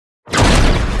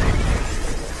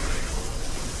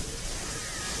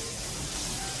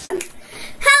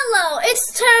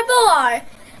4.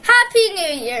 Happy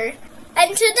New Year! And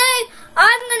today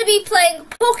I'm going to be playing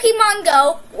Pokemon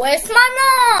Go with my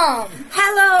mom!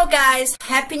 Hello guys,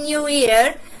 Happy New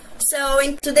Year! So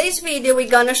in today's video we're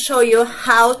gonna show you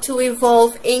how to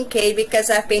evolve Inkay, because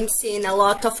I've been seeing a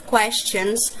lot of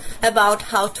questions about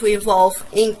how to evolve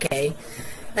Inkay.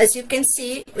 As you can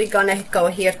see, we're gonna go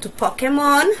here to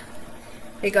Pokemon.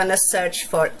 We're gonna search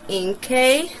for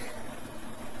Inkay.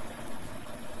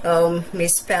 Oh,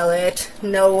 misspell it,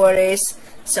 no worries.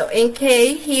 So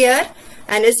Inkay here,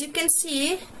 and as you can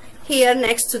see here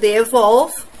next to the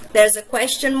evolve, there's a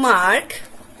question mark.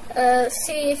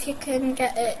 See if you can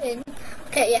get it in.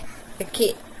 Okay, yeah.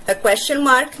 A question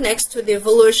mark next to the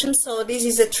evolution. So this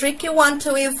is a tricky one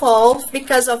to evolve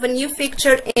because of a new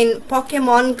feature in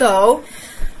Pokemon Go.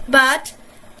 But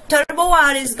Turbo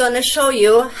R is gonna show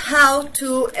you how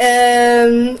to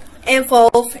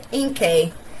evolve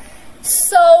Inkay.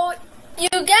 So you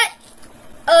get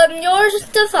your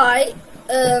device.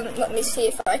 Let me see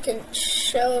if I can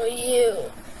show you.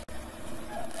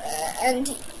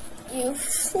 And you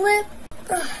flip.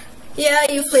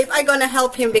 Yeah, you flip. I'm gonna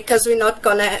help him because we're not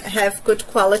gonna have good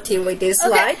quality with this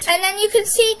light. And then you can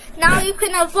see now you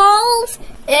can evolve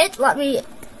it. Let me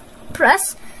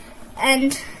press,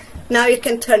 and now you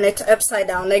can turn it upside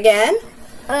down again.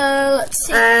 Let's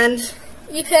see. And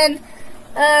you can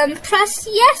press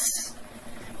yes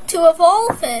to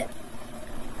evolve it.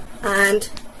 And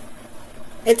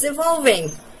it's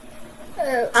evolving.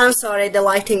 I'm sorry, the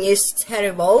lighting is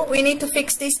terrible. We need to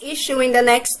fix this issue in the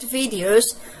next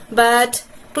videos, but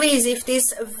please, if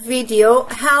this video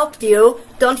helped you,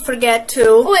 don't forget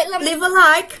to leave a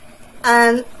like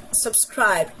and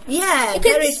subscribe. Yeah,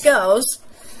 there it goes.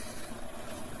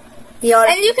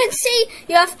 And you can see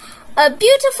you have a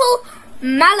beautiful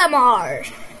Malamar.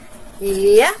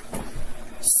 Yeah.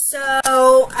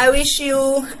 So I wish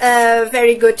you a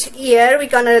very good year. We're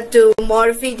gonna do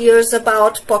more videos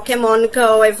about Pokemon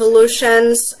Go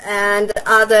evolutions and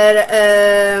other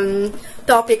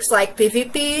topics like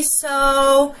PvP.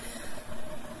 So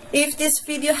if this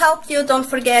video helped you, don't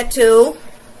forget to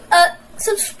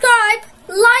subscribe,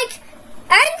 like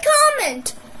and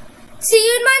comment. See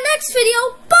you in my next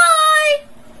video.